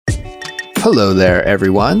Hello there,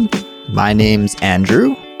 everyone. My name's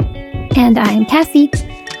Andrew. And I'm Kassy.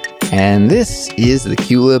 And this is the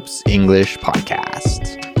Culips English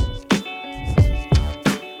Podcast.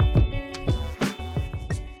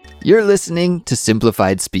 You're listening to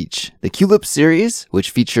Simplified Speech, the Culips series, which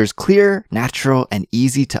features clear, natural, and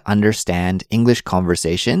easy to understand English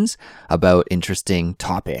conversations about interesting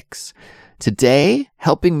topics. Today,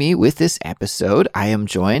 helping me with this episode, I am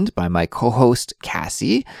joined by my co-host,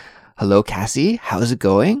 Kassy. Hello, Kassy. How's it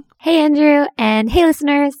going? Hey, Andrew, and hey,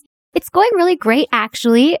 listeners. It's going really great,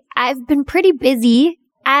 actually. I've been pretty busy.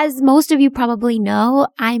 As most of you probably know,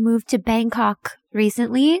 I moved to Bangkok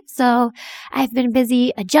recently, so I've been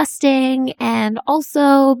busy adjusting and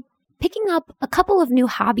also picking up a couple of new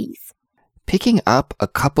hobbies. Picking up a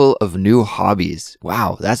couple of new hobbies.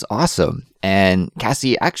 Wow, that's awesome. And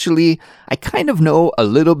Kassy, actually, I kind of know a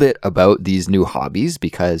little bit about these new hobbies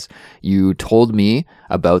because you told me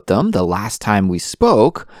about them the last time we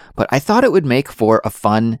spoke, but I thought it would make for a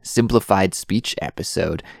fun simplified speech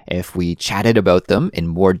episode if we chatted about them in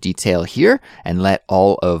more detail here and let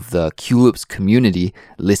all of the Culips community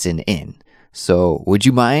listen in. So would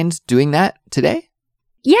you mind doing that today?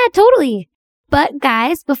 Yeah, totally. But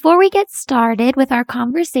guys, before we get started with our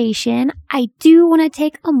conversation, I do want to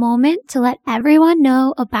take a moment to let everyone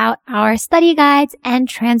know about our study guides and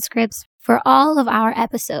transcripts for all of our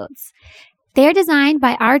episodes. They're designed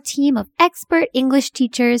by our team of expert English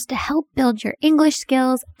teachers to help build your English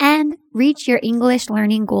skills and reach your English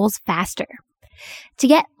learning goals faster. To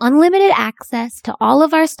get unlimited access to all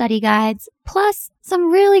of our study guides, plus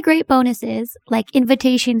some really great bonuses like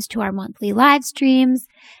invitations to our monthly live streams,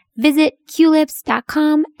 visit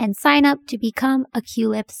culips.com and sign up to become a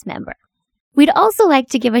Culips member. We'd also like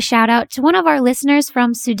to give a shout out to one of our listeners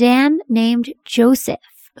from Sudan named Joseph,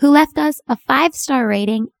 who left us a 5-star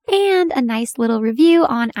rating and a nice little review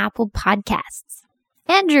on Apple Podcasts.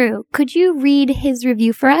 Andrew, could you read his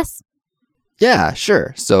review for us? Yeah,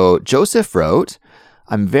 sure. So Joseph wrote,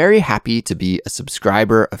 I'm very happy to be a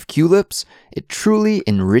subscriber of Culips. It truly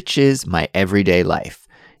enriches my everyday life.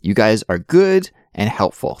 You guys are good and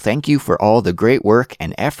helpful. Thank you for all the great work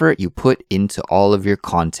and effort you put into all of your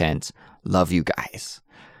content. Love you guys.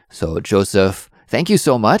 So Joseph, thank you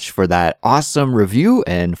so much for that awesome review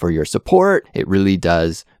and for your support. It really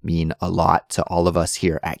does mean a lot to all of us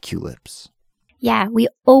here at Culips. Yeah, we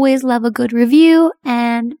always love a good review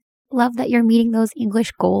and love that you're meeting those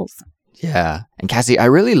English goals. Yeah. And Kassy, I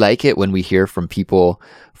really like it when we hear from people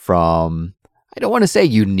from, I don't want to say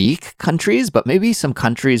unique countries, but maybe some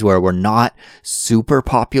countries where we're not super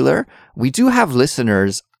popular. We do have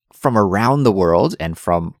listeners from around the world and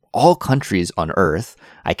from all countries on Earth.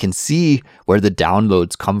 I can see where the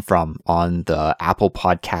downloads come from on the Apple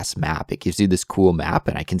Podcast map. It gives you this cool map,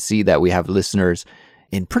 and I can see that we have listeners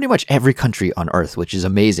in pretty much every country on Earth, which is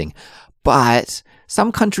amazing. But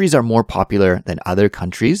some countries are more popular than other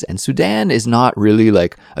countries, and Sudan is not really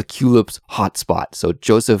like a Culips hotspot. So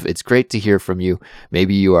Joseph, it's great to hear from you.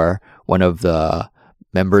 Maybe you are one of the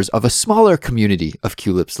members of a smaller community of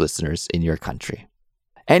Culips listeners in your country.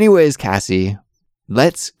 Anyways, Kassy,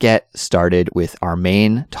 let's get started with our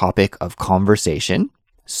main topic of conversation.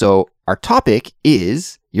 So our topic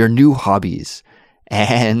is your new hobbies.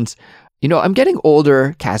 And you know, I'm getting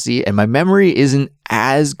older, Kassy, and my memory isn't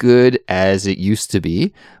as good as it used to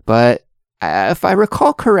be. But if I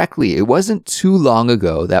recall correctly, it wasn't too long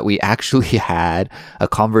ago that we actually had a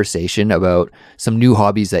conversation about some new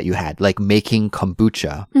hobbies that you had, like making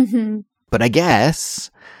kombucha. Mm-hmm. But I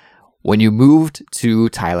guess when you moved to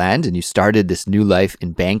Thailand and you started this new life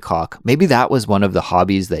in Bangkok, maybe that was one of the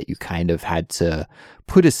hobbies that you kind of had to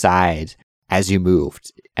put aside as you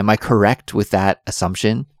moved. Am I correct with that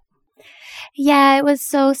assumption? Yeah, it was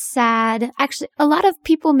so sad. Actually, a lot of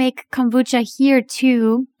people make kombucha here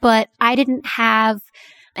too, but I didn't have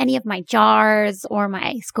any of my jars or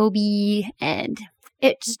my SCOBY, and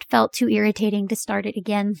it just felt too irritating to start it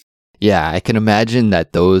again. Yeah, I can imagine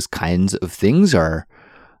that those kinds of things are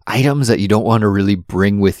items that you don't want to really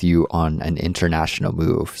bring with you on an international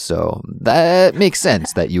move. So that makes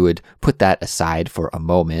sense that you would put that aside for a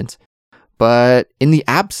moment. But in the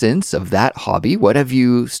absence of that hobby, what have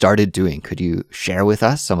you started doing? Could you share with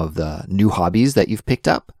us some of the new hobbies that you've picked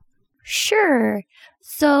up? Sure.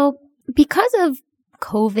 So because of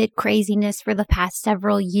COVID craziness for the past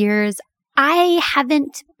several years, I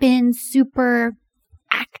haven't been super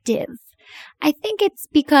active. I think it's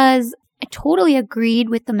because I totally agreed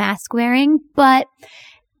with the mask wearing, but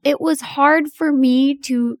it was hard for me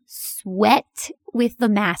to sweat with the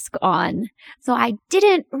mask on. So I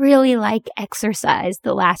didn't really like exercise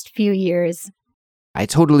the last few years. I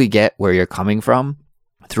totally get where you're coming from.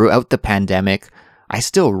 throughout the pandemic, I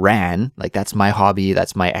still ran. Like that's my hobby.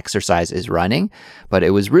 That's my exercise is running. But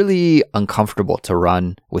it was really uncomfortable to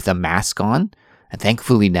run with a mask on. And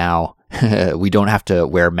thankfully now we don't have to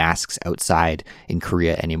wear masks outside in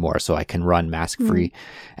Korea anymore. So I can run mask free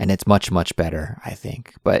and it's much, much better, I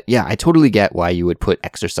think. But yeah, I totally get why you would put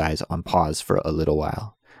exercise on pause for a little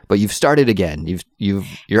while. But you've started again.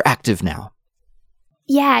 You're active now.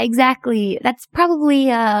 Yeah, exactly. That's probably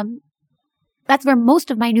that's where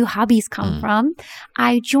most of my new hobbies come from.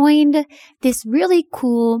 I joined this really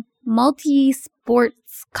cool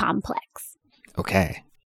multi-sports complex. Okay.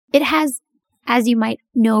 It has, as you might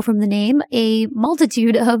know from the name, a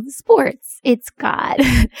multitude of sports. It's got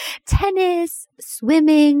tennis,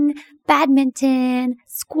 swimming, badminton,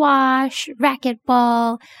 squash,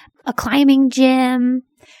 racquetball, a climbing gym,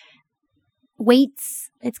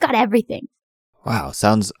 weights. It's got everything. Wow,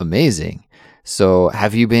 sounds amazing. So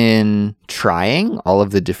have you been trying all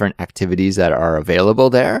of the different activities that are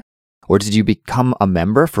available there? Or did you become a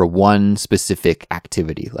member for one specific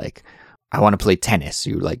activity? Like, I want to play tennis.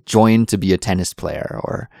 You like join to be a tennis player?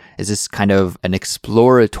 Or is this kind of an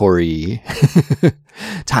exploratory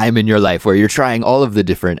time in your life where you're trying all of the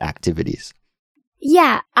different activities?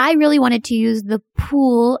 Yeah, I really wanted to use the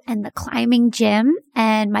pool and the climbing gym,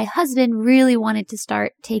 and my husband really wanted to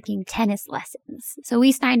start taking tennis lessons. So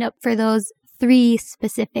we signed up for those 3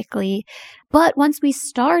 specifically. But once we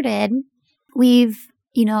started, we've,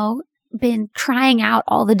 been trying out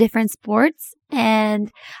all the different sports,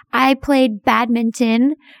 and I played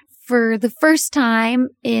badminton for the first time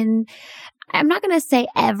in, I'm not going to say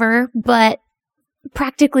ever, but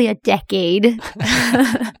practically a decade.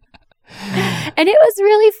 And it was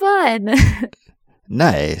really fun.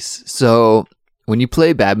 Nice. So when you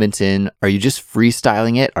play badminton, are you just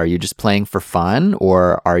freestyling it? Are you just playing for fun?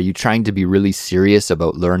 Or are you trying to be really serious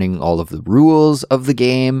about learning all of the rules of the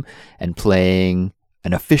game and playing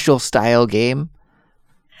an official style game?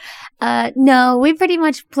 No, we pretty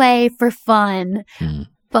much play for fun.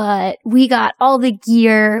 But we got all the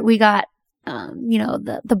gear. We got,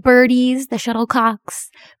 the birdies, the shuttlecocks.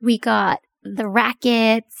 We got the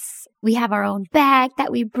rackets. We have our own bag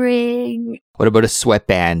that we bring. What about a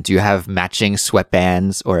sweatband? Do you have matching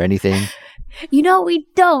sweatbands or anything? We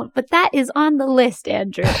don't, but that is on the list,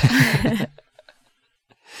 Andrew.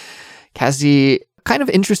 Kassy, kind of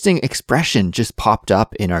interesting expression just popped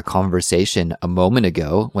up in our conversation a moment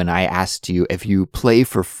ago when I asked you if you play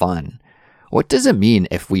for fun. What does it mean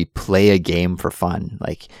if we play a game for fun?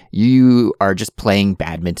 Like you are just playing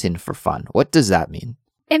badminton for fun. What does that mean?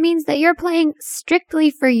 It means that you're playing strictly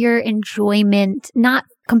for your enjoyment, not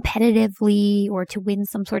competitively or to win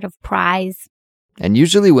some sort of prize. And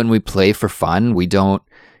usually when we play for fun, we don't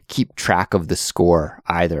keep track of the score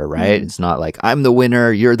either, right? It's not like I'm the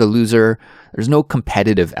winner, you're the loser. There's no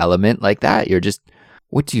competitive element like that. You're just,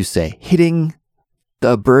 what do you say? Hitting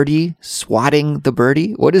the birdie, swatting the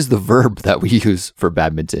birdie? What is the verb that we use for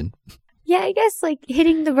badminton? Yeah, I guess like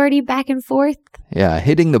hitting the birdie back and forth. Yeah,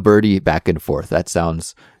 hitting the birdie back and forth. That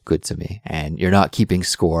sounds good to me. And you're not keeping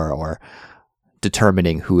score or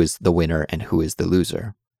determining who is the winner and who is the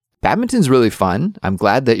loser. Badminton's really fun. I'm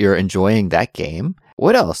glad that you're enjoying that game.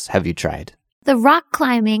 What else have you tried? The rock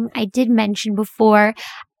climbing I did mention before.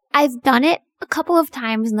 I've done it a couple of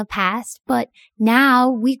times in the past, but now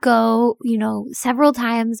we go, several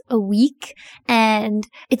times a week, and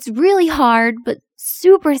it's really hard, but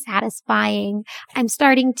super satisfying. I'm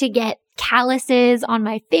starting to get calluses on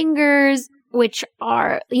my fingers, which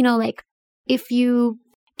are, like if you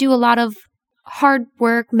do a lot of hard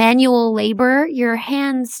work, manual labor, your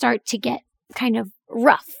hands start to get kind of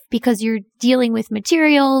rough because you're dealing with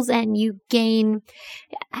materials and you gain.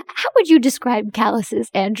 How would you describe calluses,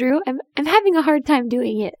 Andrew? I'm having a hard time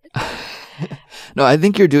doing it. No, I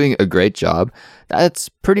think you're doing a great job. That's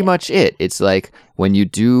pretty much it. It's like when you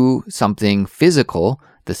do something physical,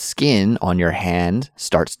 the skin on your hand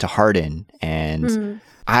starts to harden. And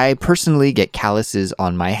I personally get calluses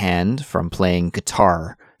on my hand from playing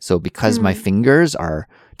guitar. So because my fingers are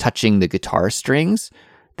touching the guitar strings,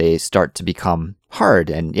 they start to become hard.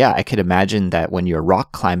 And yeah, I could imagine that when you're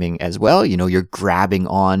rock climbing as well, you're grabbing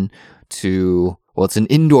on to, well, it's an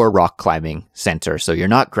indoor rock climbing center. So you're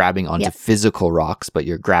not grabbing onto physical rocks, but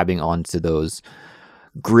you're grabbing onto those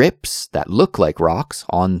grips that look like rocks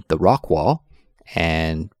on the rock wall.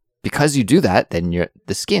 And because you do that, then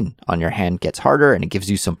the skin on your hand gets harder and it gives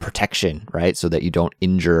you some protection, right? So that you don't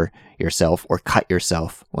injure yourself or cut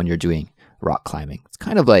yourself when you're doing rock climbing. It's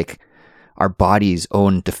kind of like our body's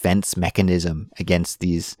own defense mechanism against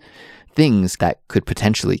these things that could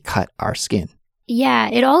potentially cut our skin. Yeah,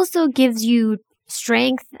 it also gives you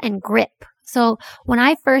strength and grip. So when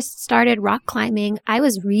I first started rock climbing, I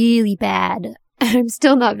was really bad. I'm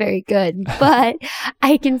still not very good, but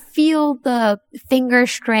I can feel the finger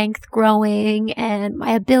strength growing and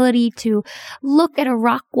my ability to look at a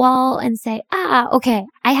rock wall and say, okay,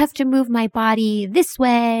 I have to move my body this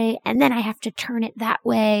way, and then I have to turn it that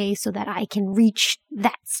way so that I can reach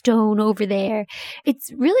that stone over there.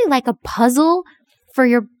 It's really like a puzzle for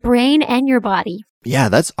your brain and your body. Yeah,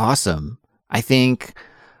 that's awesome. I think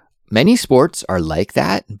many sports are like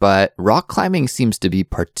that, but rock climbing seems to be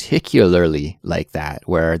particularly like that,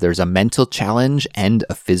 where there's a mental challenge and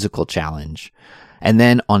a physical challenge. And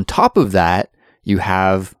then on top of that, you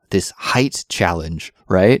have this height challenge,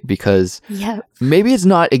 right? Because maybe it's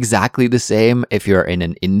not exactly the same if you're in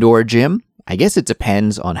an indoor gym. I guess it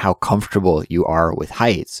depends on how comfortable you are with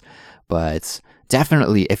heights. But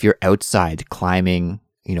definitely if you're outside climbing,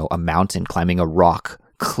 a mountain, climbing a rock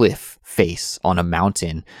cliff face on a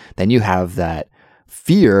mountain, then you have that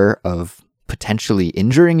fear of potentially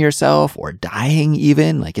injuring yourself or dying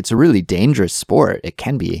even. Like, it's a really dangerous sport. It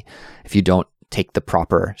can be if you don't take the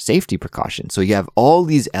proper safety precautions. So you have all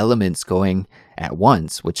these elements going at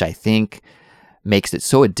once, which I think makes it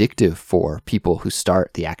so addictive for people who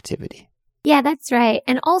start the activity. Yeah, that's right.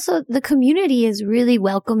 And also the community is really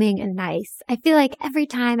welcoming and nice. I feel like every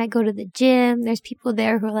time I go to the gym, there's people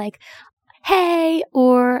there who are like, hey,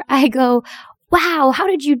 or I go, wow, how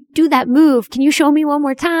did you do that move? Can you show me one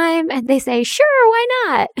more time? And they say, sure, why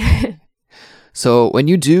not? So when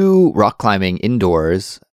you do rock climbing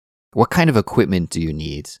indoors, what kind of equipment do you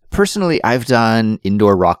need? Personally, I've done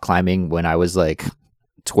indoor rock climbing when I was like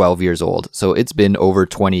 12 years old. So it's been over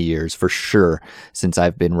 20 years for sure since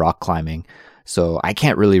I've been rock climbing. So I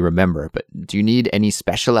can't really remember, but do you need any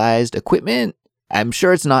specialized equipment? I'm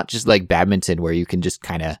sure it's not just like badminton where you can just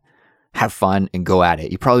kind of have fun and go at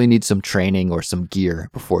it. You probably need some training or some gear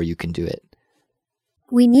before you can do it.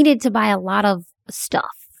 We needed to buy a lot of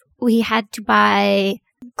stuff. We had to buy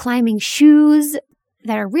climbing shoes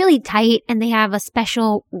that are really tight, and they have a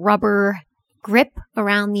special rubber grip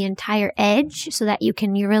around the entire edge so that you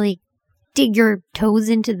really dig your toes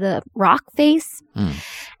into the rock face.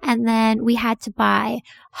 And then we had to buy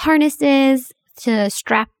harnesses to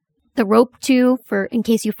strap the rope to in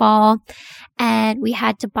case you fall. And we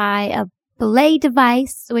had to buy a belay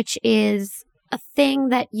device, which is a thing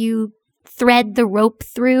that you thread the rope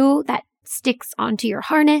through that sticks onto your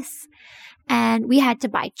harness. And we had to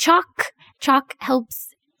buy chalk. Chalk helps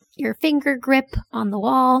your finger grip on the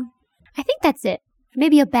wall. I think that's it.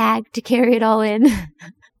 Maybe a bag to carry it all in.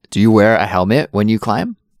 Do you wear a helmet when you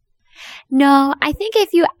climb? No, I think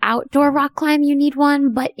if you outdoor rock climb, you need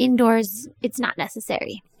one, but indoors, it's not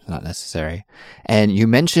necessary. Not necessary. And you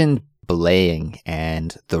mentioned belaying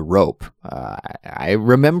and the rope. I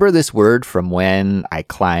remember this word from when I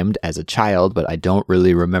climbed as a child, but I don't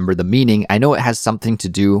really remember the meaning. I know it has something to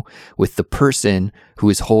do with the person who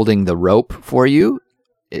is holding the rope for you.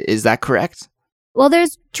 Is that correct? Well,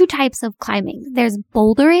 there's two types of climbing. There's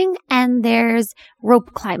bouldering and there's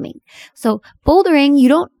rope climbing. So bouldering, you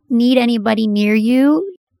don't need anybody near you.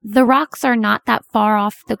 The rocks are not that far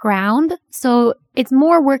off the ground, so it's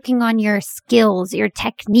more working on your skills, your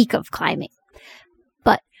technique of climbing.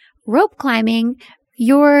 But rope climbing,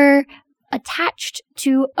 you're attached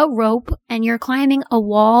to a rope and you're climbing a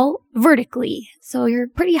wall vertically. So you're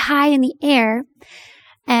pretty high in the air.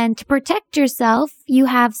 And to protect yourself, you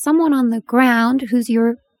have someone on the ground who's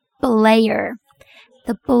your belayer.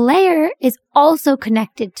 The belayer is also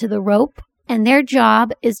connected to the rope, and their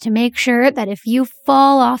job is to make sure that if you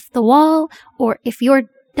fall off the wall or if you're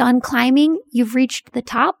done climbing, you've reached the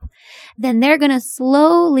top, then they're going to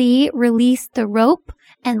slowly release the rope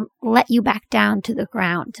and let you back down to the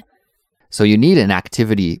ground. So you need an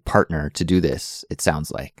activity partner to do this, it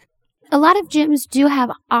sounds like. A lot of gyms do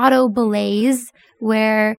have auto belays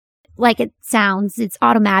where, like it sounds, it's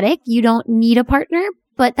automatic. You don't need a partner,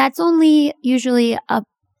 but that's only usually a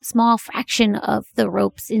small fraction of the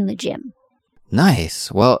ropes in the gym. Nice.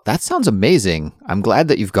 Well, that sounds amazing. I'm glad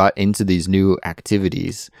that you've got into these new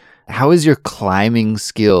activities. How is your climbing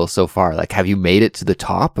skill so far? Like, have you made it to the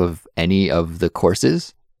top of any of the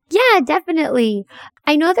courses? Yeah, definitely.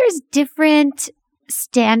 I know there's different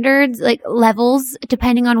standards, like levels,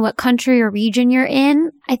 depending on what country or region you're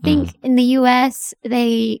in. I think in the US,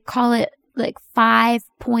 they call it like 5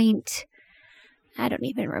 point, I don't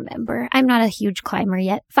even remember. I'm not a huge climber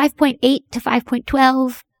yet. 5.8 to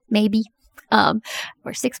 5.12, maybe.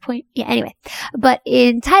 Or 6 point, yeah, anyway. But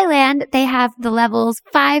in Thailand, they have the levels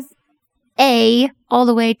 5A all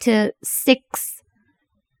the way to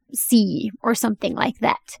 6C or something like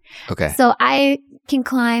that. Okay. So I can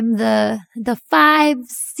climb the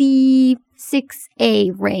 5C,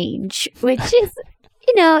 6A range, which is,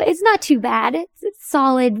 it's not too bad. It's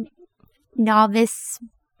solid novice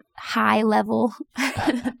high level.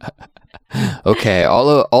 Okay,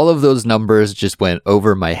 all of those numbers just went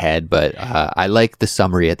over my head, but I like the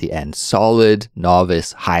summary at the end. Solid,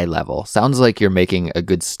 novice, high level. Sounds like you're making a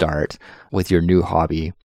good start with your new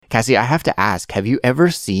hobby. Kassy, I have to ask, have you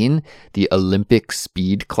ever seen the Olympic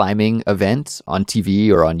speed climbing events on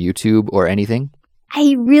TV or on YouTube or anything?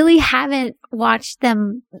 I really haven't watched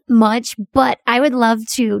them much, but I would love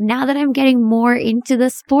to. Now that I'm getting more into the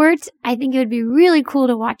sport, I think it would be really cool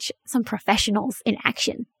to watch some professionals in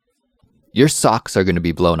action. Your socks are going to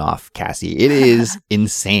be blown off, Kassy. It is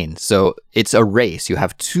insane. So it's a race. You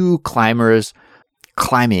have two climbers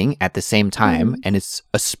climbing at the same time, and it's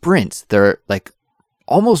a sprint. They're like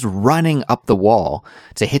almost running up the wall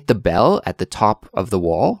to hit the bell at the top of the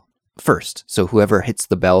wall first. So whoever hits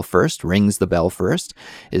the bell first, rings the bell first,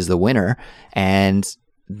 is the winner. And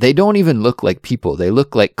they don't even look like people. They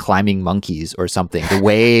look like climbing monkeys or something. The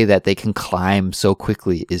way that they can climb so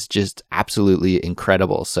quickly is just absolutely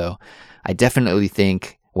incredible. So I definitely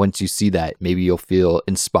think once you see that, maybe you'll feel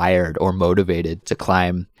inspired or motivated to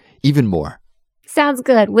climb even more. Sounds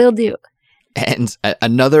good. Will do. And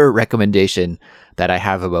another recommendation that I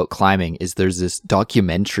have about climbing is there's this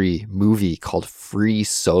documentary movie called Free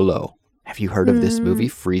Solo. Have you heard of this movie,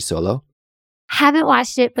 Free Solo? Haven't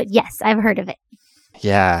watched it, but yes, I've heard of it.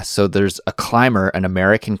 Yeah, so there's a climber, an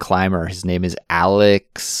American climber. His name is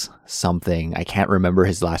Alex something. I can't remember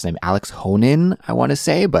his last name. Alex Honin, I want to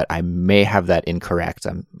say, but I may have that incorrect.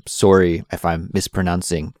 I'm sorry if I'm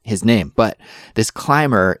mispronouncing his name. But this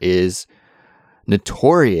climber is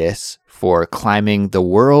notorious for climbing the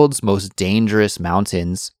world's most dangerous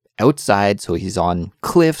mountains outside. So he's on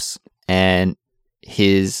cliffs, and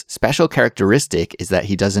his special characteristic is that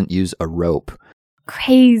he doesn't use a rope.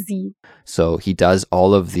 Crazy. So he does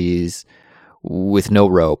all of these with no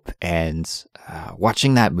rope. And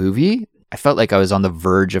watching that movie, I felt like I was on the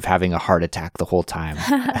verge of having a heart attack the whole time.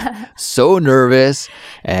 So nervous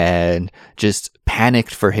and just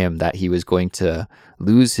panicked for him that he was going to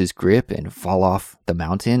lose his grip and fall off the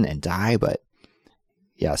mountain and die. But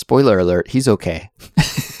yeah, spoiler alert, he's okay.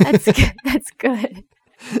 That's good. That's good.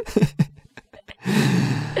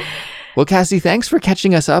 Well, Kassy, thanks for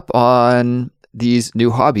catching us up on these new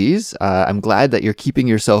hobbies. I'm glad that you're keeping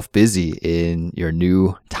yourself busy in your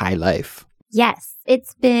new Thai life. Yes,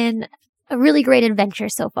 it's been a really great adventure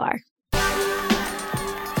so far.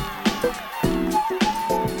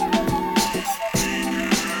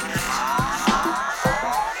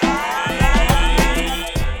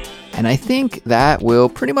 And I think that will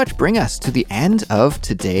pretty much bring us to the end of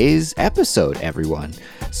today's episode, everyone.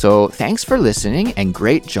 So thanks for listening, and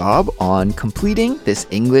great job on completing this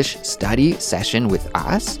English study session with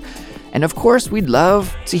us. And of course, we'd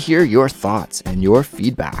love to hear your thoughts and your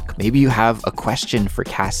feedback. Maybe you have a question for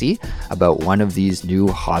Kassy about one of these new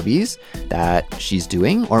hobbies that she's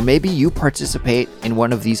doing, or maybe you participate in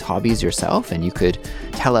one of these hobbies yourself and you could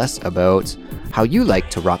tell us about how you like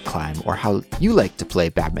to rock climb or how you like to play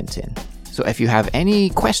badminton. So if you have any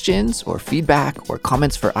questions or feedback or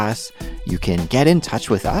comments for us, you can get in touch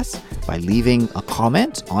with us by leaving a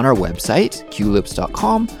comment on our website,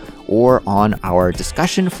 culips.com, or on our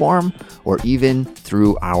discussion forum, or even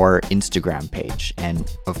through our Instagram page. And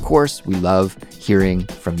of course, we love hearing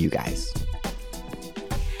from you guys.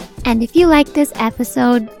 And if you like this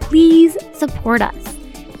episode, please support us.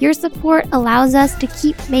 Your support allows us to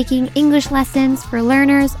keep making English lessons for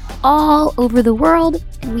learners all over the world,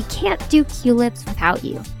 and we can't do Culips without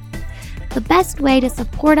you. The best way to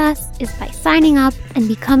support us is by signing up and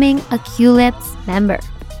becoming a Culips member.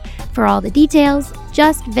 For all the details,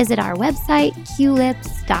 just visit our website,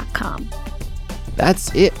 culips.com.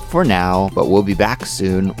 That's it for now, but we'll be back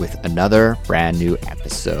soon with another brand new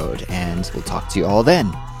episode, and we'll talk to you all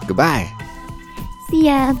then. Goodbye. See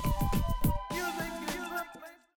ya.